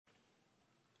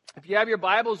If you have your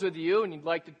Bibles with you and you'd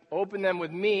like to open them with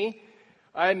me,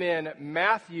 I'm in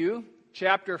Matthew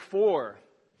chapter 4.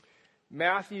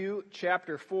 Matthew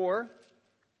chapter 4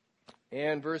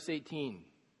 and verse 18.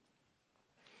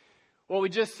 What we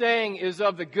just sang is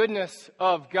of the goodness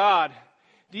of God.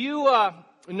 Do you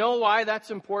know why that's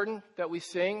important that we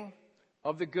sing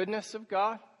of the goodness of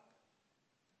God?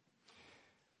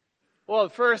 Well,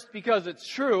 first, because it's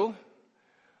true,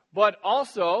 but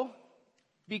also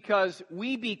because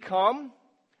we become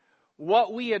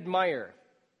what we admire.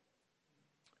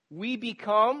 We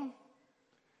become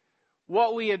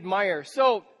what we admire.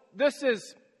 So this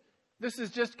is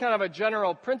just kind of a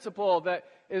general principle that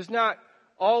is not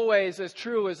always as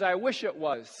true as I wish it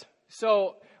was.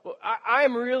 So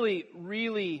I'm really,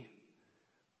 really,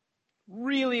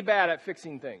 really bad at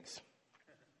fixing things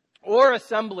or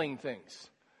assembling things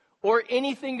or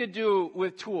anything to do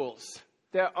with tools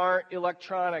that aren't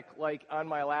electronic, like on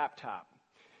my laptop.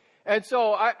 And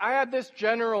so I have this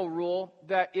general rule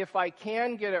that if I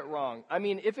can get it wrong, I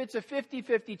mean, if it's a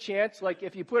 50-50 chance, like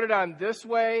if you put it on this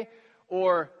way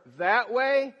or that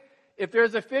way, if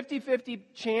there's a 50-50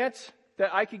 chance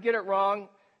that I could get it wrong,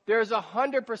 there's a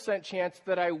 100% chance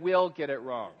that I will get it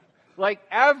wrong. Like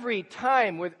every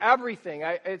time with everything,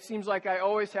 it seems like I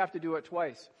always have to do it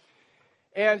twice.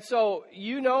 And so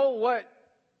you know what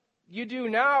you do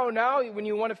now when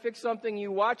you want to fix something,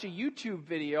 you watch a YouTube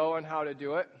video on how to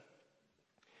do it.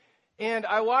 And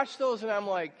I watch those and I'm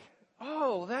like,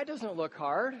 oh, that doesn't look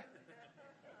hard.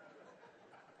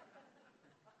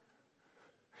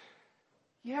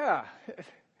 Yeah.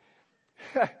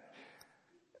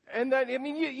 And then, I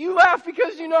mean, you laugh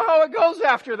because you know how it goes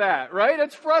after that, right?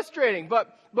 It's frustrating.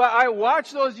 But I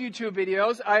watch those YouTube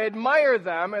videos, I admire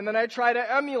them, and then I try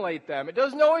to emulate them. It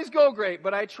doesn't always go great,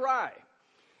 but I try.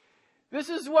 This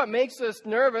is what makes us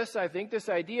nervous, I think, this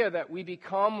idea that we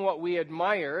become what we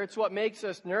admire. It's what makes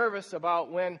us nervous about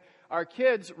when our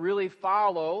kids really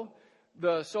follow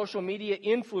the social media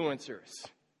influencers.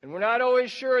 And we're not always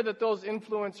sure that those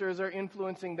influencers are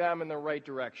influencing them in the right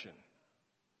direction.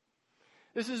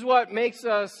 This is what makes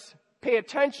us pay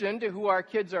attention to who our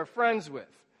kids are friends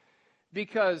with,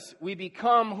 because we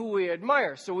become who we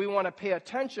admire, so we want to pay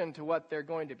attention to what they're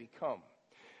going to become.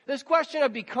 This question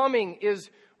of becoming is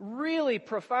really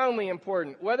profoundly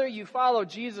important, whether you follow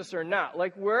Jesus or not.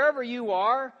 Like wherever you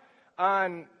are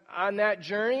on that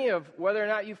journey of whether or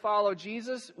not you follow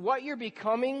Jesus, what you're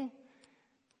becoming,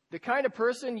 the kind of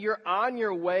person you're on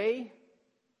your way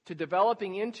to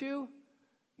developing into,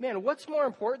 man, what's more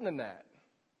important than that?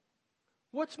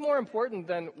 What's more important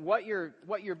than what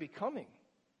you're becoming?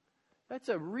 That's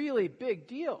a really big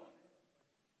deal.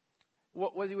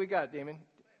 What do we got, Damon?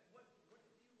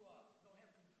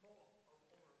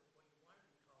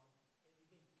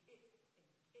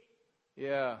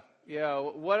 Yeah.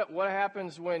 What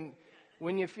happens when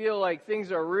you feel like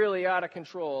things are really out of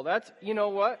control? That's, you know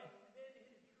what?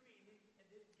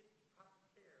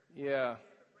 Yeah.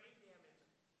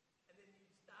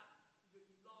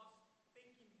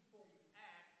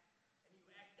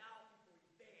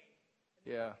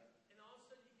 Yeah. And all of a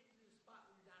sudden you get to the spot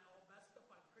where you're not all messed up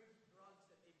on crazy drugs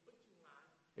that they put you on.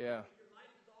 Yeah. Your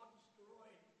life is all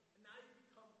destroyed. And now you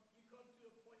come to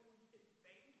a point where you get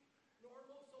vague,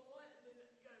 normal, somewhat, and then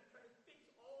you got to try to fix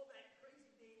all that crazy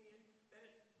Damien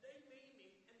that they made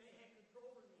me and they had control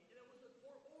over me. And it was a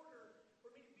court order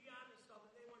for me to be on this stuff,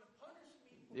 and they want to punish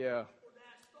me for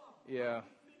that stuff. Yeah.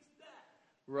 How do you fix that?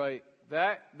 Right.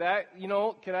 That you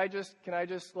know, can I just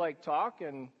like talk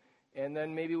and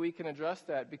then maybe we can address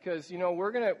that, because, you know,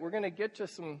 we're gonna get to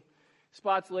some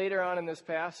spots later on in this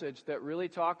passage that really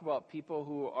talk about people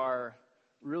who are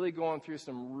really going through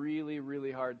some really,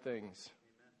 really hard things.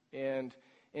 Amen.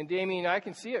 And Damien, I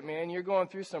can see it, man. You're going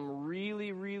through some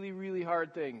really, really, really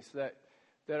hard things that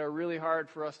are really hard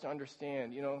for us to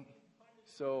understand, you know.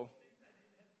 So,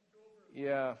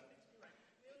 yeah.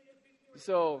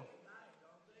 So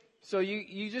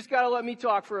you just got to let me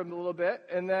talk for a little bit,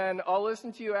 and then I'll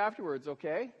listen to you afterwards,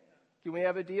 okay? Can we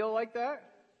have a deal like that?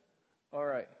 All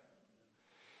right.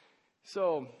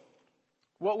 So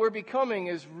what we're becoming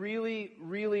is really,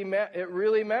 really, it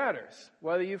really matters.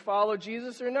 Whether you follow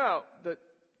Jesus or not,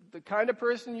 the kind of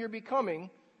person you're becoming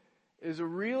is a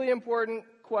really important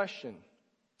question.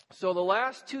 So the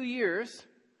last 2 years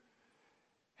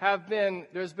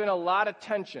there's been a lot of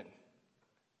tension.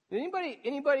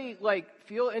 Anybody like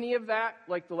feel any of that?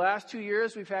 Like the last 2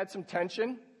 years we've had some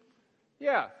tension?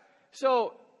 Yeah.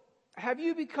 So have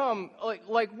you become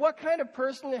like what kind of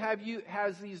person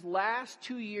has these last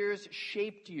 2 years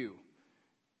shaped you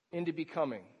into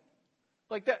becoming?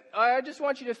 Like that, I just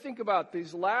want you to think about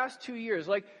these last 2 years.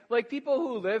 Like people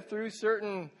who live through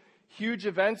certain huge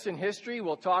events in history.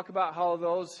 We'll talk about how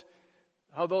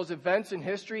those events in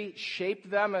history shaped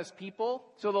them as people.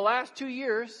 So the last 2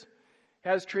 years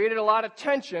has created a lot of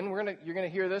tension. You're going to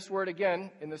hear this word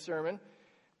again in the sermon.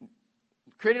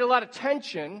 Created a lot of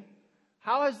tension.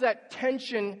 How has that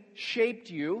tension shaped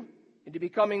you into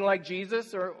becoming like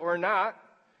Jesus or not?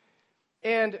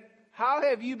 And how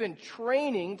have you been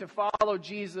training to follow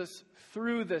Jesus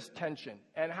through this tension?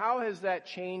 And how has that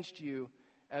changed you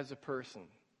as a person?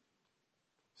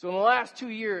 So in the last 2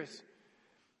 years,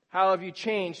 how have you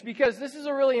changed? Because this is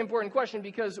a really important question,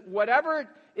 because whatever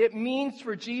it means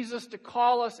for Jesus to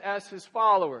call us as his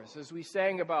followers, as we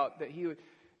sang about, that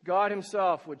God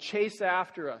himself would chase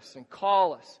after us and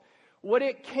call us, what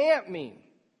it can't mean,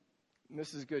 and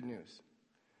this is good news,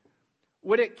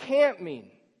 what it can't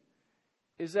mean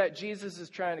is that Jesus is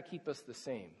trying to keep us the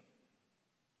same.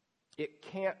 It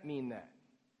can't mean that.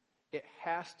 It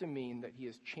has to mean that he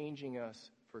is changing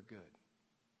us for good.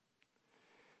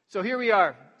 So here we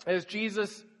are, as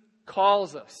Jesus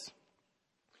calls us.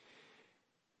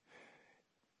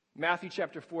 Matthew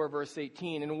chapter 4, verse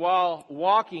 18. And while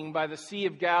walking by the Sea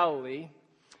of Galilee,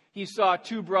 he saw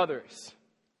two brothers,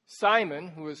 Simon,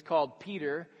 who was called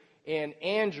Peter, and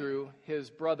Andrew, his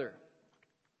brother,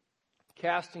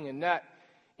 casting a net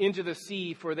into the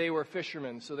sea, for they were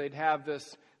fishermen. So they'd have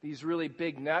these really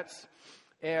big nets,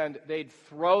 and they'd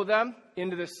throw them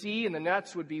into the sea, and the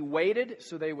nets would be weighted,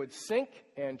 so they would sink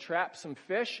and trap some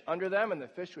fish under them, and the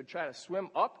fish would try to swim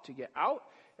up to get out,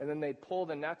 and then they'd pull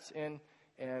the nets in,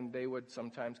 and they would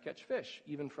sometimes catch fish,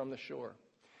 even from the shore.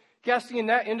 Casting a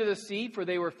net into the sea, for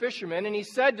they were fishermen, and he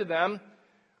said to them,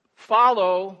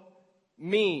 "Follow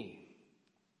me."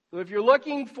 So if you're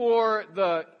looking for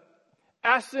the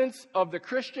essence of the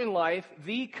Christian life,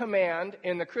 the command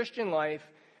in the Christian life,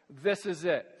 this is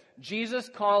it. Jesus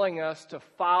calling us to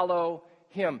follow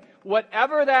him.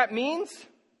 Whatever that means,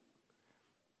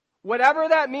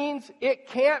 it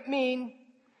can't mean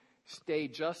stay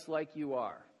just like you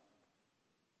are.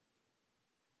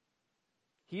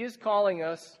 He is calling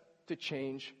us to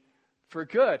change for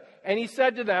good. And he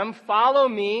said to them, "Follow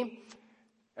me."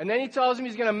 And then he tells them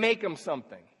he's going to make them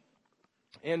something.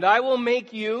 "And I will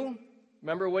make you,"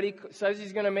 remember what he says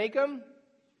he's going to make them?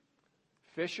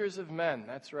 Fishers of men.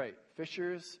 That's right.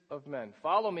 Fishers of men.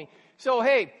 Follow me. So,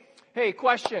 hey,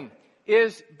 question.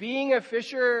 Is being a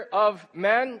fisher of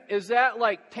men, is that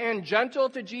like tangential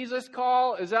to Jesus'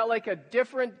 call? Is that like a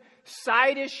different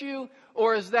side issue?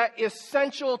 Or is that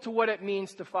essential to what it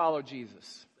means to follow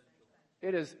Jesus?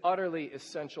 It is utterly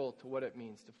essential to what it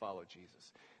means to follow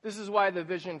Jesus. This is why the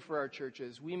vision for our church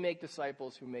is we make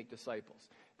disciples who make disciples.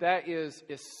 That is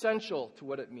essential to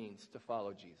what it means to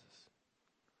follow Jesus.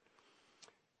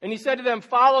 And he said to them,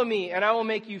 "Follow me, and I will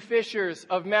make you fishers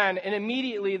of men." And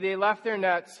immediately they left their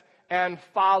nets and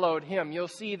followed him. You'll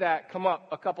see that come up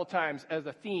a couple times as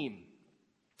a theme.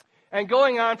 And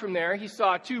going on from there, he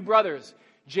saw two brothers,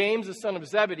 James the son of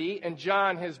Zebedee and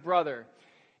John his brother,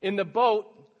 in the boat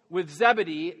with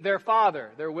Zebedee their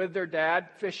father. They're with their dad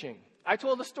fishing. I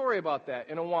told a story about that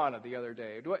in Awana the other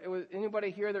day. Anybody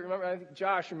here that remember? I think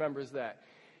Josh remembers that.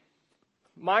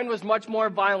 Mine was much more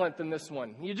violent than this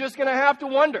one. You're just going to have to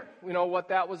wonder, what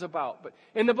that was about. But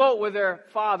in the boat with their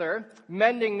father,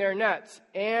 mending their nets,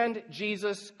 and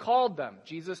Jesus called them.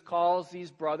 Jesus calls these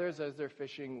brothers as they're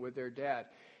fishing with their dad.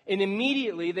 And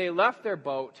immediately they left their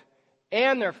boat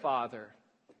and their father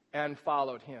and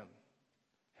followed him.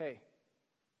 Hey.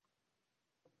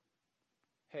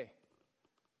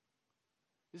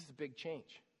 This is a big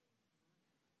change.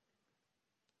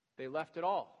 They left it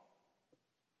all.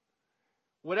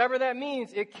 Whatever that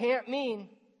means, it can't mean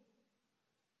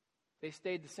they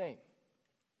stayed the same.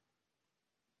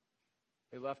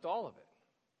 They left all of it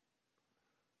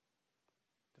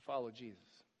to follow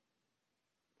Jesus.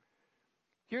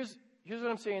 Here's what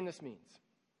I'm saying this means.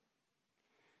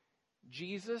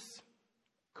 Jesus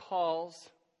calls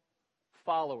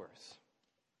followers.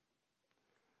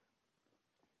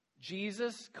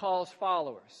 Jesus calls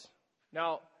followers.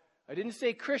 Now, I didn't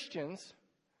say Christians.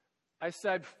 I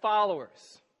said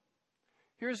followers.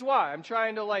 Here's why. I'm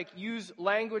trying to use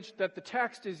language that the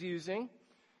text is using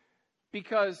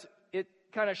because it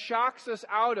kind of shocks us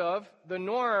out of the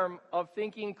norm of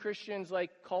thinking Christians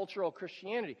like cultural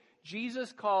Christianity.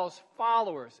 Jesus calls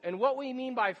followers. And what we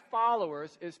mean by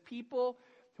followers is people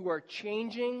who are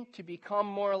changing to become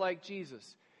more like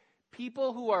Jesus.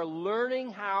 People who are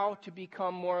learning how to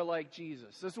become more like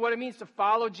Jesus. This is what it means to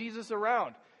follow Jesus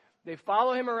around. They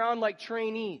follow him around like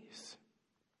trainees.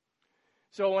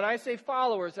 So when I say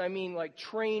followers, I mean like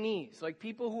trainees, like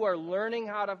people who are learning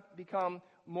how to become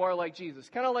more like Jesus.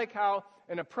 Kind of like how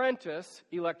an apprentice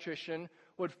electrician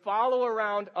would follow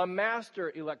around a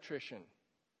master electrician.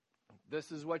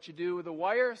 This is what you do with the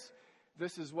wires.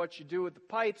 This is what you do with the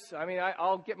pipes. I mean,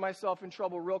 I'll get myself in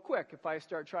trouble real quick if I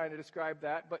start trying to describe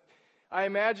that. But I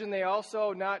imagine they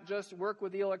also not just work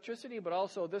with the electricity, but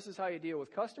also this is how you deal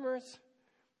with customers.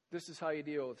 This is how you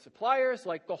deal with suppliers,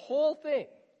 like the whole thing.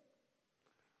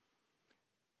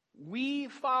 We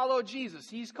follow Jesus.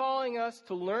 He's calling us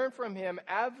to learn from him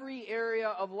every area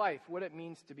of life, what it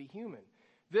means to be human.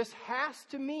 This has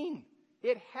to mean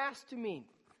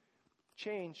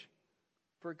change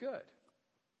for good.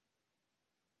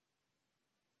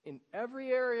 In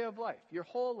every area of life, your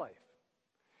whole life.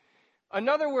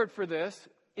 Another word for this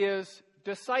is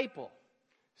disciple.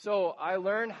 So I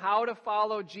learn how to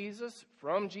follow Jesus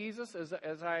from Jesus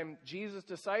as I'm Jesus'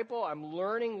 disciple. I'm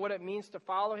learning what it means to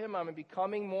follow him. I'm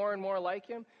becoming more and more like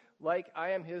him, like I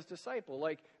am his disciple.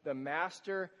 Like the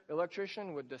master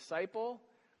electrician would disciple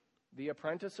the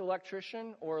apprentice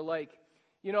electrician, or like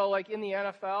in the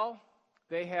NFL,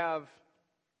 they have,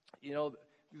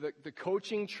 the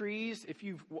coaching trees. If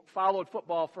you've followed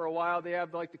football for a while, they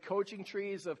have like the coaching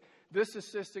trees of this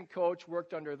assistant coach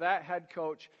worked under that head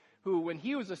coach, who, when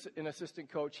he was an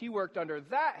assistant coach, he worked under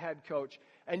that head coach.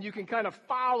 And you can kind of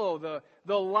follow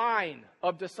the line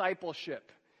of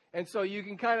discipleship. And so you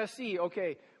can kind of see,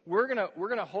 okay, we're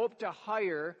gonna hope to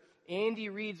hire Andy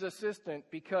Reid's assistant,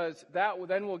 because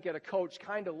then we'll get a coach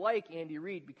kind of like Andy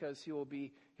Reid, because he will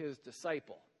be his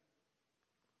disciple.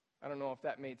 I don't know if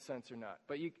that made sense or not,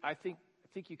 but I think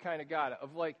you kind of got it.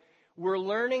 Of like, we're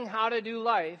learning how to do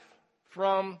life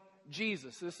from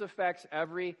Jesus. This affects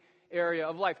every area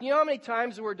of life. You know how many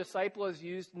times the word disciple is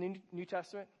used in the New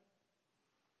Testament?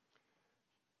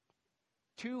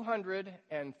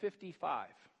 255.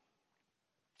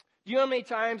 Do you know how many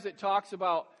times it talks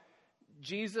about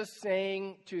Jesus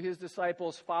saying to his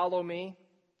disciples, "Follow me"?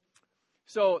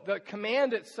 So the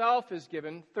command itself is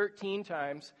given 13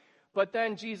 times, but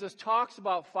then Jesus talks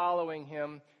about following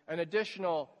him an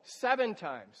additional 7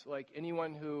 times. Like,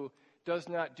 anyone who does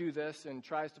not do this and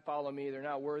tries to follow me, they're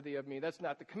not worthy of me. That's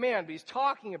not the command, but he's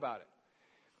talking about it.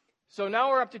 So now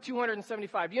we're up to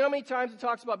 275. Do you know how many times it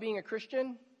talks about being a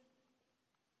Christian?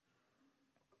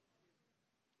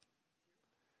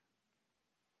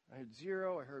 I heard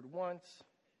 0, I heard once.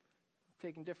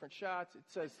 Taking different shots. It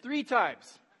says 3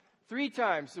 times. 3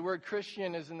 times the word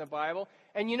Christian is in the Bible.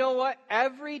 And you know what?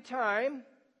 Every time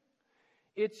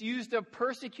it's used of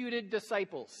persecuted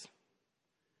disciples.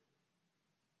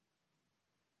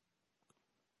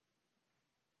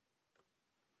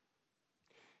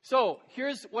 So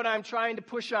here's what I'm trying to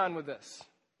push on with this.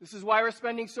 This is why we're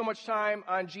spending so much time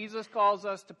on Jesus calls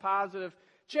us to positive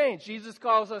change. Jesus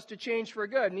calls us to change for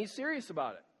good, and he's serious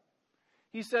about it.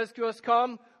 He says to us,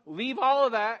 come, leave all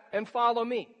of that and follow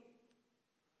me.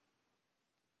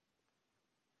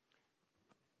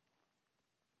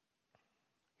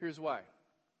 Here's why.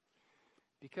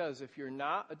 Because if you're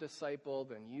not a disciple,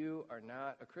 then you are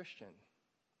not a Christian.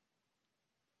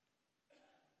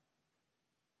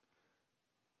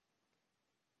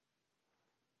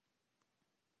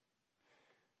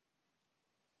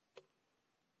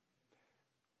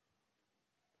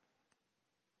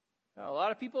 Now, a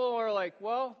lot of people are like,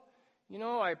 well,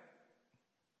 I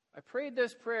prayed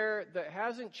this prayer that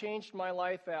hasn't changed my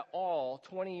life at all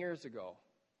 20 years ago.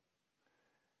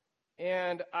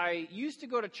 And I used to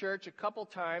go to church a couple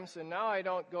times, and now I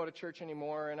don't go to church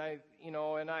anymore. And I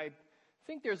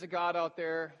think there's a God out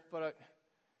there, but I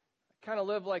kind of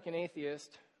live like an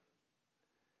atheist.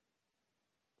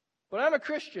 But I'm a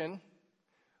Christian.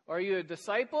 Are you a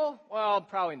disciple? Well,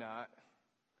 probably not.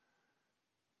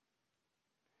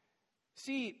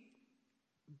 See,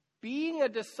 being a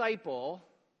disciple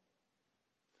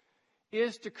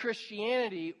is to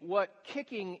Christianity what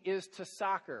kicking is to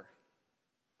soccer.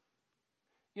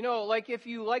 Like if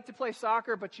you like to play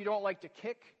soccer but you don't like to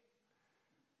kick.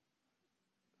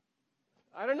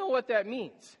 I don't know what that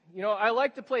means. I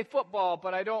like to play football,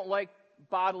 but I don't like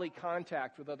bodily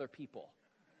contact with other people.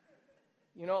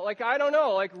 I don't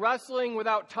know, like wrestling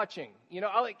without touching.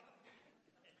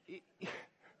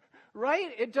 Right?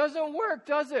 It doesn't work,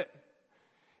 does it?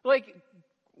 Like,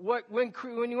 when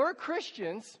we're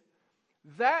Christians,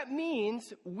 that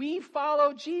means we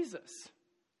follow Jesus.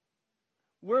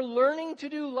 We're learning to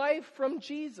do life from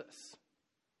Jesus.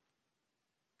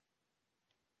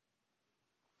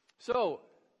 So,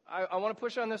 I want to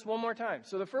push on this one more time.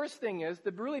 So the first thing is,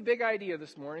 the really big idea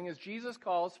this morning is Jesus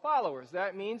calls followers.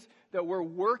 That means that we're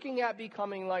working at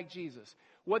becoming like Jesus.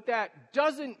 What that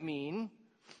doesn't mean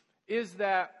is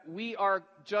that we are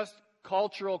just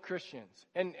cultural Christians.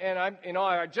 And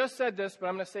I just said this, but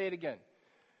I'm going to say it again.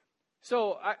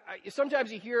 So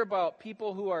sometimes you hear about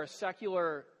people who are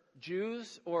secular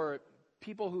Jews or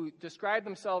people who describe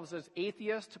themselves as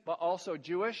atheists but also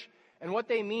Jewish. And what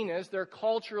they mean is they're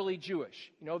culturally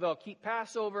Jewish. You know, they'll keep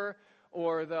Passover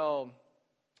or they'll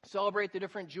celebrate the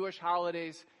different Jewish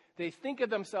holidays. They think of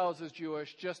themselves as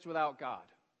Jewish just without God.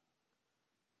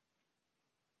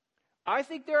 I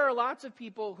think there are lots of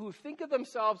people who think of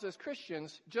themselves as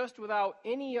Christians just without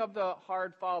any of the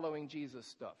hard following Jesus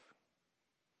stuff.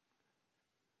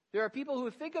 There are people who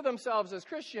think of themselves as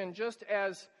Christian just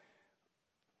as,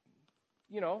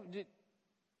 you know,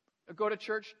 go to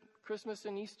church Christmas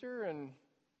and Easter and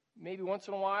maybe once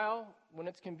in a while when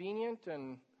it's convenient,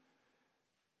 and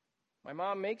my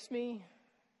mom makes me,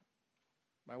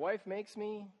 my wife makes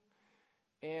me,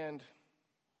 and,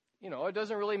 you know, it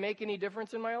doesn't really make any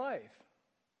difference in my life.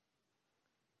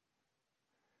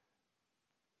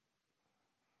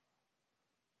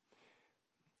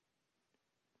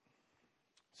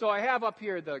 So I have up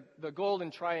here the golden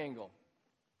triangle.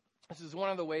 This is one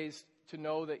of the ways to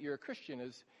know that you're a Christian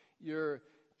is you're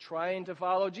trying to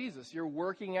follow Jesus. You're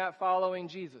working at following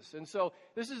Jesus. And so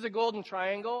this is the golden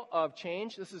triangle of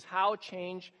change. This is how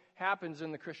change happens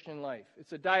in the Christian life.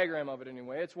 It's a diagram of it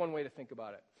anyway. It's one way to think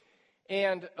about it.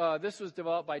 And this was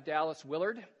developed by Dallas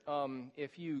Willard.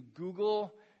 If you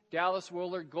Google Dallas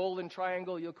Willard golden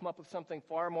triangle, you'll come up with something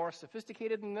far more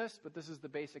sophisticated than this, but this is the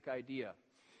basic idea.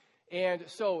 And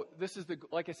so this is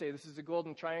like I say, this is the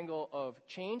golden triangle of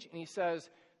change. And he says,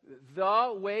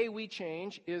 the way we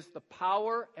change is the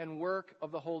power and work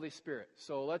of the Holy Spirit.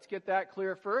 So let's get that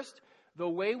clear first. The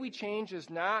way we change is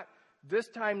not, this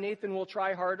time Nathan will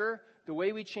try harder. The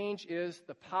way we change is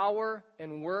the power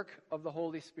and work of the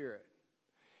Holy Spirit.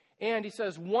 And he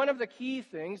says, one of the key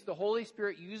things the Holy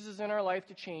Spirit uses in our life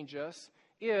to change us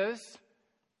is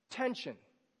tension.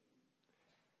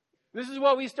 This is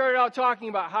what we started out talking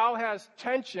about. How has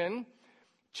tension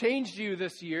changed you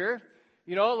this year?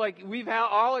 You know, like we've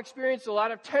all experienced a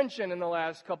lot of tension in the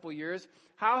last couple years.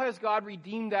 How has God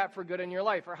redeemed that for good in your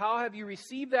life? Or how have you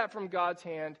received that from God's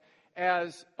hand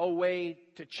as a way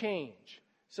to change?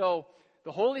 So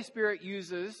the Holy Spirit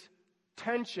uses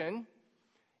tension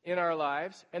in our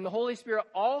lives, and the Holy Spirit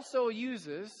also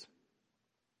uses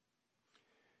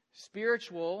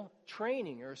spiritual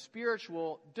training or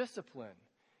spiritual discipline.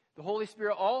 The Holy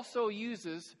Spirit also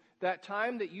uses that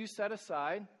time that you set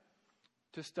aside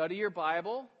to study your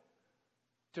Bible,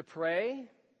 to pray,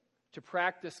 to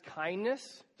practice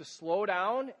kindness, to slow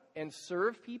down and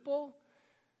serve people,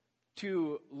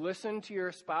 to listen to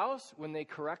your spouse when they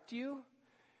correct you.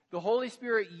 The Holy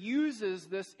Spirit uses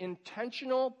this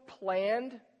intentional,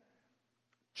 planned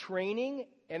training,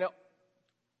 and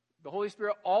the Holy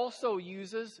Spirit also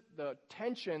uses the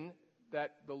tension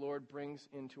that the Lord brings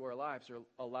into our lives or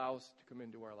allows to come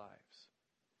into our lives.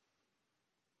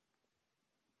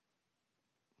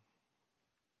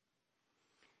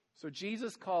 So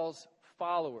Jesus calls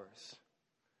followers,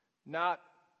 not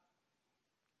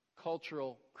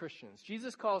cultural Christians.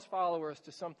 Jesus calls followers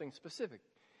to something specific.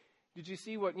 Did you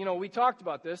see what, we talked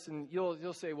about this, and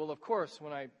you'll say, well, of course,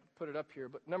 when I put it up here.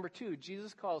 But number 2,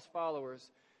 Jesus calls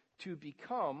followers to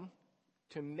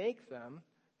make them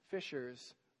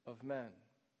fishers of men.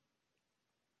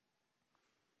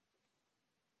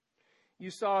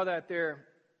 You saw that there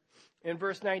in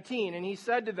verse 19. And he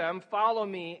said to them, "Follow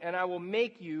me, and I will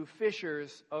make you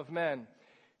fishers of men."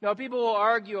 Now, people will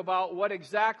argue about what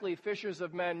exactly fishers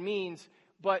of men means,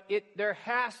 but there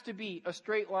has to be a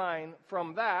straight line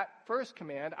from that first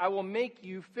command, "I will make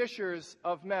you fishers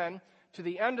of men," to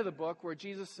the end of the book where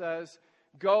Jesus says,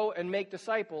 "Go and make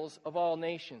disciples of all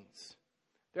nations."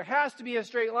 There has to be a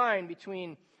straight line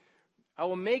between "I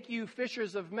will make you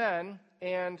fishers of men"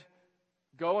 and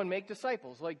 "go and make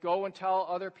disciples," like go and tell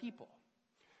other people.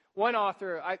 One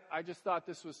author, I just thought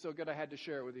this was so good I had to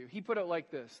share it with you. He put it like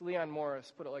this. Leon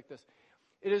Morris put it like this.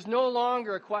 "It is no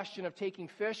longer a question of taking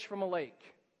fish from a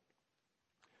lake,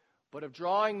 but of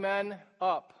drawing men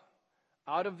up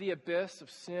out of the abyss of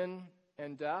sin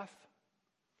and death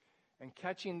and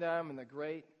catching them in the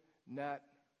great net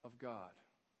of God."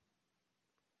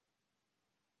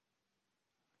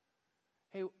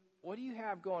 Hey, what do you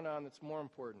have going on that's more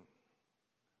important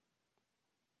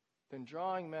than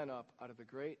drawing men up out of the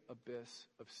great abyss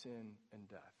of sin and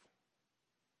death?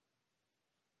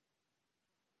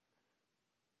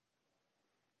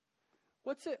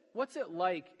 What's it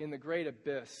like in the great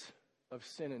abyss of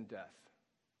sin and death?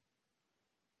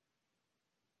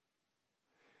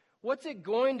 What's it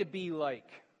going to be like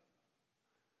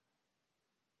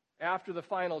after the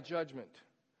final judgment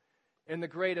in the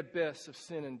great abyss of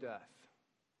sin and death?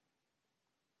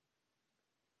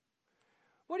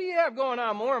 What do you have going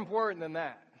on more important than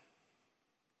that?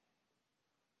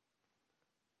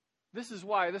 This is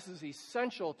why this is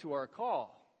essential to our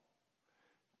call.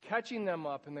 Catching them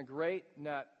up in the great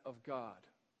net of God.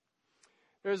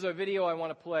 There's a video I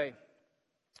want to play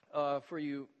for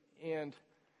you, and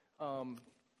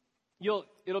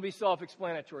it'll be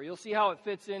self-explanatory. You'll see how it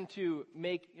fits into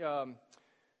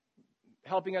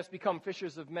helping us become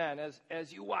fishers of men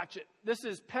as you watch it. This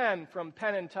is Penn from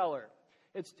Penn and Teller.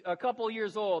 It's a couple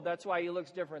years old. That's why he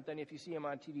looks different than if you see him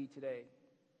on TV today.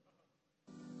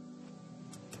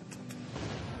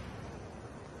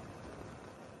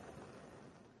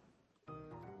 I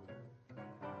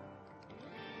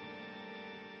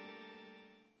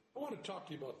want to talk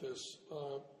to you about this.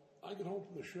 I get home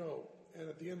from the show, and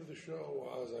at the end of the show,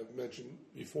 as I've mentioned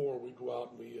before, we go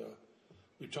out and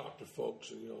we talk to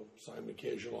folks and, sign an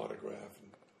occasional autograph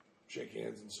and shake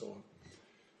hands and so on.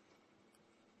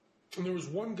 And there was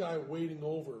one guy waiting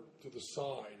over to the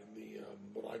side in the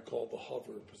what I call the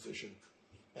hover position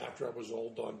after I was all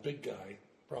done. Big guy,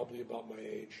 probably about my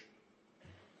age.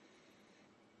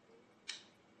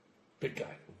 Big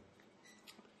guy.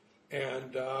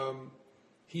 And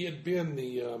he had been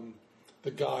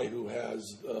the guy who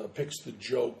picks the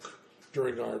joke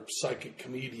during our psychic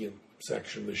comedian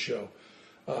section of the show.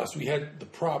 So he had the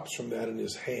props from that in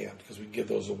his hand because we give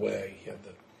those away. He had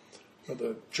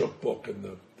the joke book and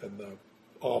the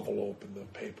envelope and the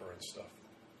paper and stuff.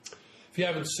 If you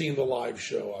haven't seen the live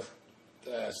show,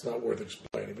 it's not worth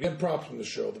explaining. But he had props from the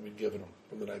show that we'd given him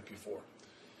from the night before.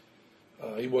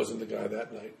 He wasn't the guy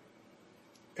that night.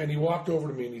 And he walked over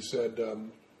to me and he said,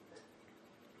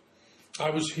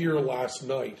 I was here last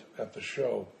night at the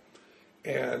show,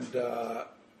 and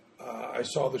I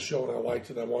saw the show and I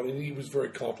liked it. And he was very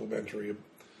complimentary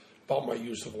about my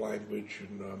use of language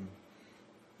and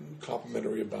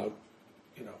complimentary about,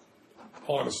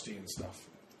 honesty and stuff.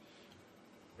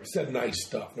 He said nice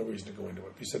stuff. No reason to go into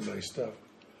it. He said nice stuff.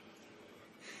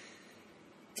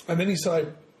 And then he said, I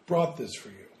brought this for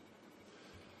you.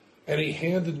 And he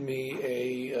handed me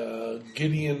a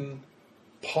Gideon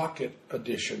Pocket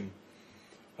Edition.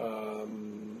 I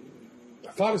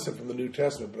thought it said from the New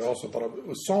Testament, but I also thought it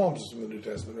was Psalms from the New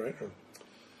Testament, right?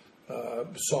 Or,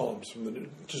 Psalms from the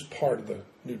just part of the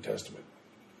New Testament.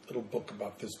 Little book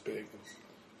about this big,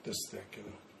 this thick,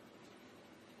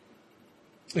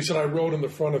 He said, I wrote in the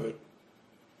front of it,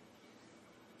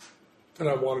 and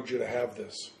I wanted you to have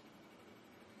this.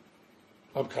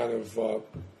 I'm kind of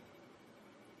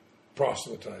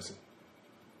proselytizing.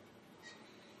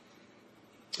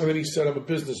 And then he said, I'm a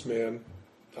businessman.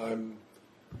 I'm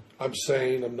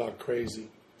sane. I'm not crazy.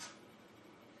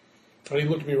 And he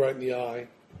looked me right in the eye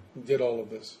and did all of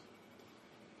this.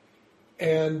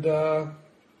 And it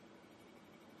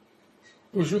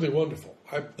was really wonderful.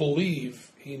 I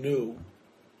believe he knew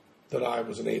that I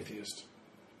was an atheist.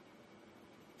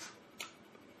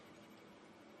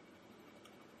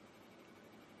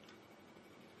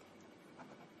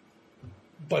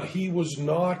 But he was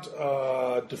not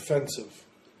defensive.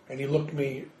 And he looked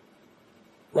me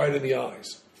right in the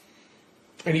eyes.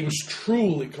 And he was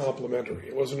truly complimentary.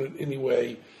 It wasn't in any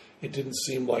way, it didn't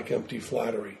seem like empty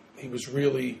flattery. He was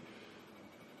really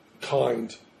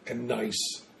kind and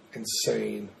nice and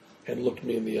sane and looked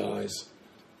me in the eyes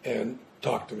and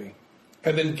talked to me.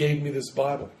 And then gave me this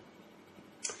Bible.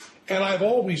 And I've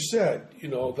always said,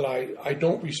 that I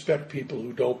don't respect people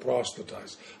who don't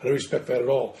proselytize. I don't respect that at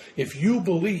all. If you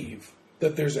believe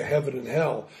that there's a heaven and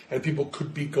hell and people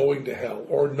could be going to hell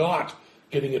or not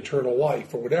getting eternal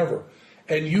life or whatever,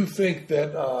 and you think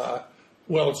that,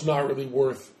 it's not really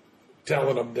worth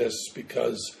telling them this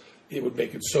because it would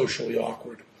make it socially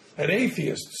awkward. And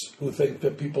atheists who think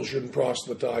that people shouldn't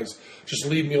proselytize, just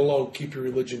leave me alone, keep your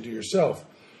religion to yourself.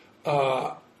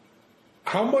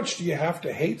 How much do you have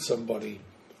to hate somebody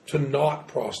to not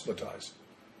proselytize?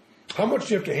 How much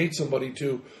do you have to hate somebody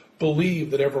to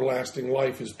believe that everlasting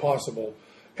life is possible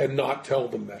and not tell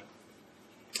them that?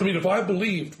 I mean, if I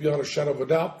believed, beyond a shadow of a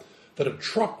doubt, that a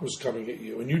truck was coming at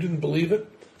you and you didn't believe it,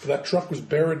 that truck was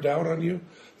bearing down on you,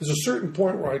 there's a certain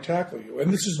point where I tackle you.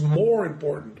 And this is more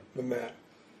important than that.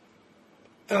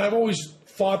 And I've always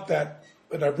thought that,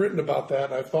 and I've written about that,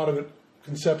 and I've thought of it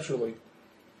conceptually.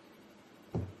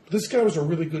 But this guy was a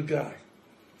really good guy.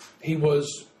 He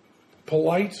was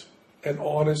polite and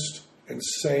honest and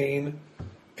sane,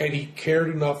 and he cared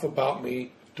enough about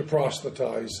me to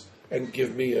proselytize and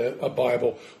give me a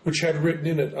Bible, which had written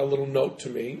in it a little note to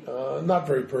me, not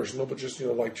very personal, but just,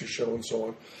 liked your show and so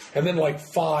on. And then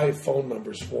 5 phone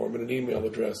numbers for him and an email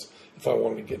address if I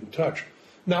wanted to get in touch.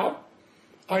 Now,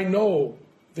 I know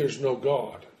there's no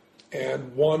God,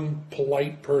 and one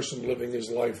polite person living his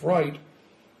life right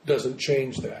doesn't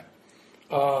change that.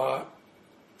 But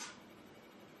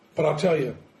I'll tell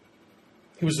you,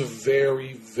 he was a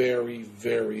very, very,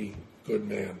 very good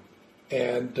man.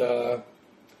 And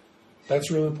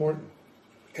that's really important.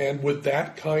 And with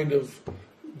that kind of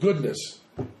goodness,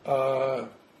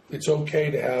 it's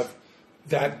okay to have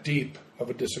that deep of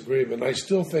a disagreement. I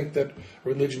still think that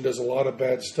religion does a lot of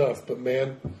bad stuff, but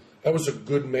man, that was a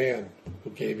good man who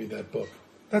gave me that book.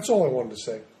 That's all I wanted to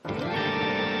say.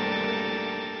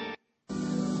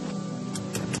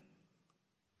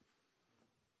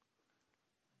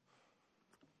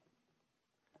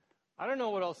 I don't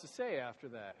know what else to say after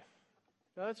that.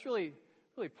 Now, that's really,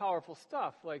 really powerful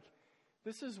stuff. Like,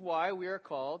 this is why we are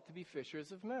called to be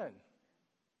fishers of men.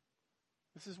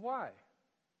 This is why.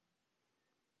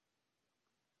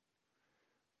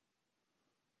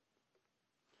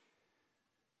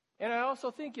 And I also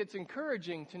think it's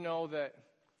encouraging to know that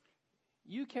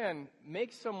you can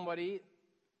make somebody,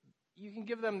 you can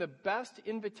give them the best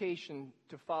invitation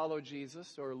to follow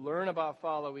Jesus or learn about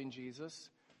following Jesus.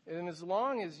 And as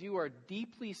long as you are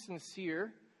deeply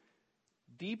sincere,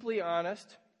 deeply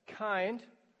honest, kind,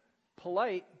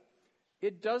 polite,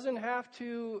 it doesn't have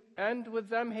to end with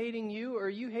them hating you or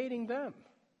you hating them.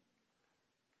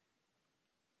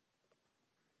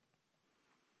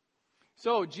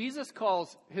 So Jesus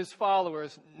calls his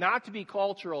followers not to be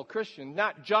cultural Christians,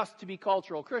 not just to be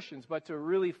cultural Christians, but to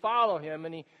really follow him.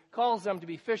 And he calls them to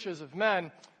be fishers of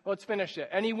men. Let's finish it.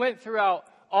 And he went throughout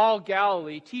all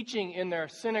Galilee, teaching in their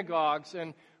synagogues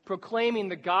and proclaiming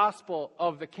the gospel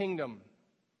of the kingdom.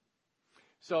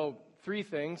 So, 3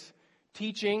 things: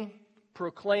 teaching,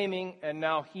 proclaiming, and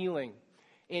now healing.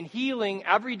 In healing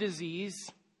every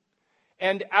disease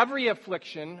and every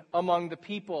affliction among the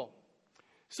people.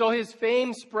 So his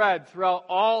fame spread throughout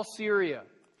all Syria,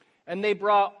 and they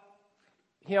brought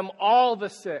him all the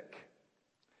sick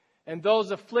and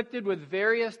those afflicted with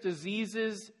various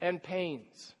diseases and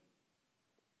pains,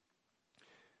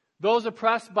 those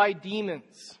oppressed by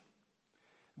demons,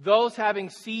 those having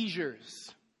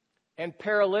seizures and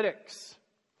paralytics,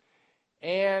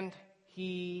 and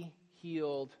he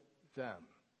healed them.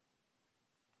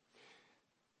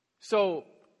 So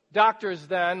doctors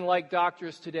then, like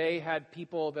doctors today, had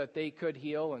people that they could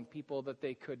heal and people that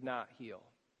they could not heal.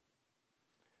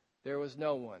 There was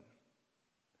no one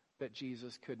that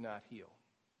Jesus could not heal.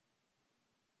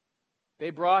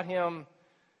 They brought him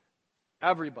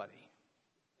everybody,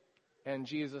 and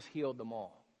Jesus healed them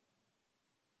all.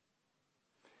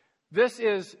 This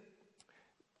is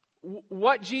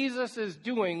what Jesus is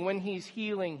doing when he's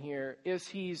healing here, is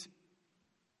he's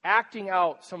acting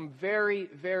out some very,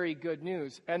 very good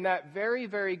news. And that very,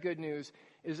 very good news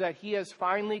is that he has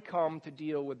finally come to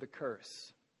deal with the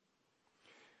curse.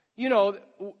 You know,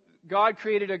 God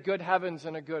created a good heavens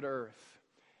and a good earth.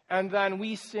 And then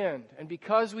we sinned. And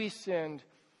because we sinned,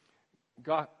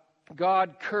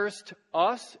 God cursed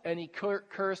us and he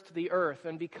cursed the earth.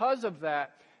 And because of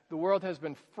that, the world has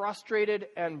been frustrated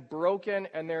and broken,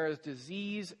 and there is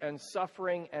disease and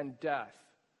suffering and death.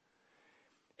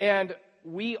 And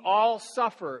we all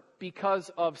suffer because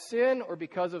of sin or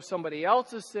because of somebody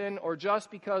else's sin or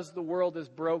just because the world is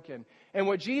broken. And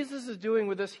what Jesus is doing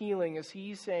with this healing is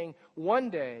he's saying one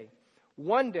day,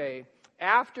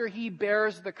 after he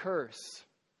bears the curse,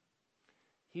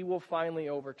 he will finally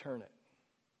overturn it.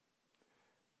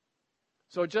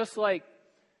 So just like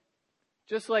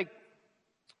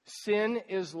sin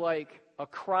is like a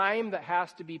crime that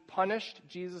has to be punished,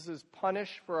 Jesus is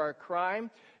punished for our crime.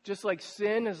 Just like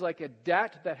sin is like a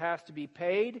debt that has to be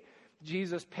paid,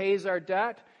 Jesus pays our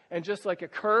debt. And just like a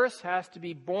curse has to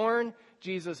be borne,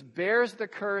 Jesus bears the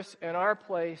curse in our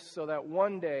place so that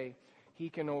one day he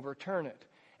can overturn it.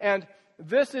 And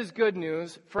this is good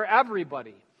news for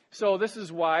everybody. So this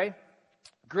is why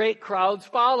great crowds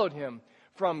followed him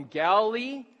from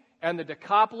Galilee and the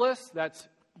Decapolis. That's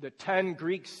the 10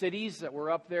 Greek cities that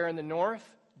were up there in the north.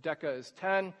 Deca is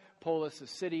 10, Polis is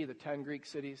city, the 10 Greek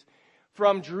cities.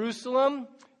 From Jerusalem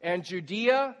and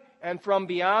Judea and from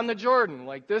beyond the Jordan.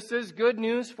 Like, this is good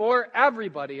news for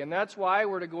everybody. And that's why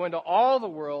we're to go into all the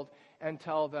world and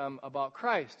tell them about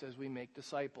Christ as we make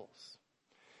disciples.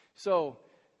 So,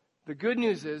 the good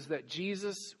news is that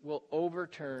Jesus will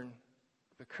overturn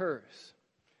the curse.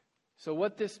 So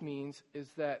what this means is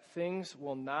that things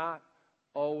will not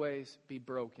always be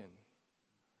broken.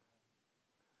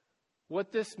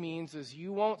 What this means is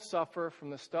you won't suffer from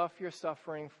the stuff you're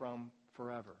suffering from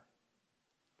forever.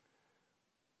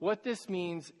 What this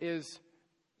means is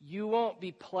you won't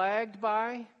be plagued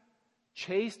by,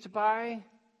 chased by,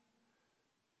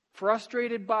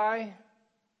 frustrated by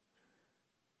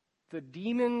the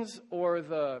demons or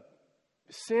the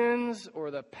sins or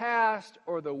the past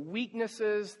or the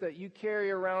weaknesses that you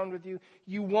carry around with you,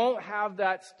 you won't have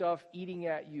that stuff eating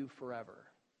at you forever.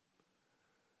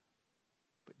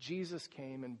 But Jesus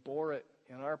came and bore it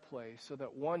in our place so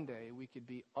that one day we could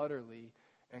be utterly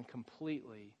and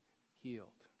completely healed.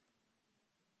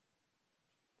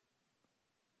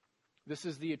 This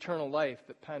is the eternal life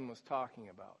that Penn was talking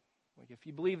about. Like, if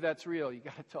you believe that's real, you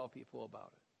got to tell people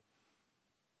about it.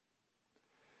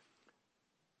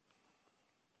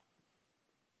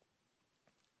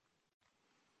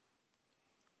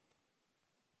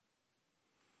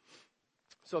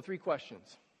 So 3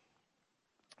 questions.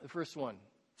 The first one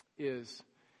is,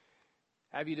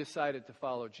 have you decided to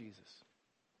follow Jesus?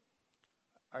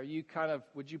 Are you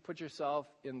would you put yourself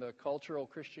in the cultural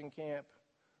Christian camp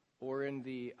or in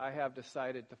the I have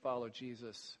decided to follow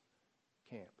Jesus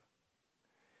camp?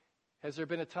 Has there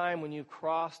been a time when you've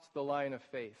crossed the line of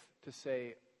faith to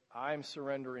say, I'm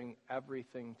surrendering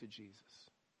everything to Jesus?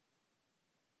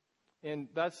 And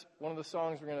that's one of the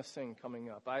songs we're going to sing coming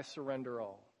up, I Surrender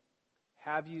All.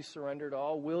 Have you surrendered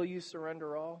all? Will you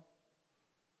surrender all?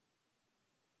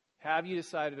 Have you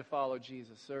decided to follow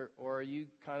Jesus, or are you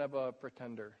kind of a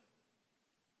pretender?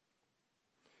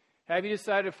 Have you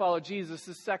decided to follow Jesus?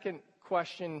 The second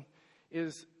question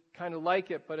is kind of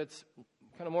like it, but it's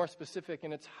kind of more specific,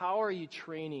 and it's how are you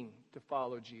training to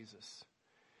follow Jesus?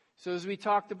 So as we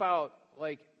talked about,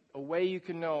 like, a way you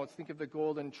can know, let's think of the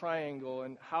golden triangle,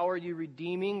 and how are you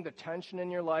redeeming the tension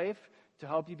in your life to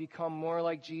help you become more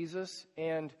like Jesus,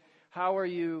 and how are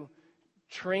you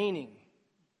training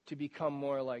to become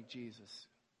more like Jesus?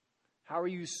 How are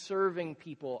you serving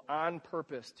people on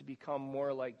purpose to become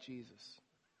more like Jesus?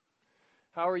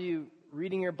 How are you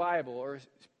reading your Bible or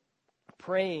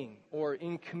praying or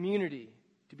in community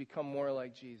to become more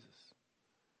like Jesus?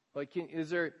 Like,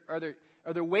 are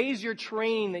there ways you're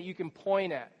trained that you can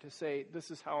point at to say,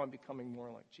 this is how I'm becoming more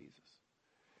like Jesus?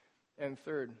 And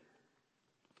third,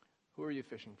 who are you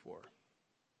fishing for?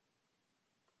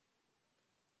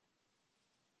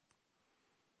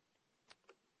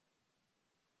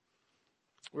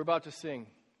 We're about to sing,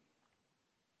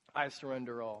 I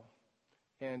Surrender All.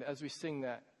 And as we sing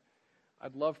that,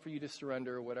 I'd love for you to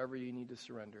surrender whatever you need to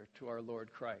surrender to our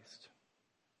Lord Christ.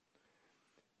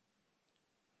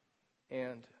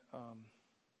 And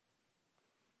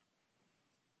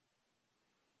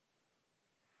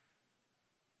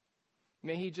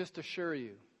may He just assure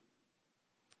you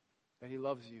that He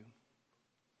loves you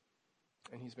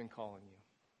and He's been calling you.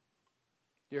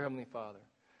 Dear Heavenly Father,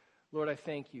 Lord, I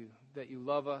thank you that you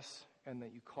love us and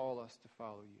that you call us to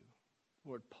follow you.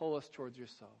 Lord, pull us towards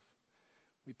yourself.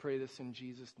 We pray this in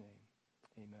Jesus' name.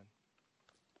 Amen.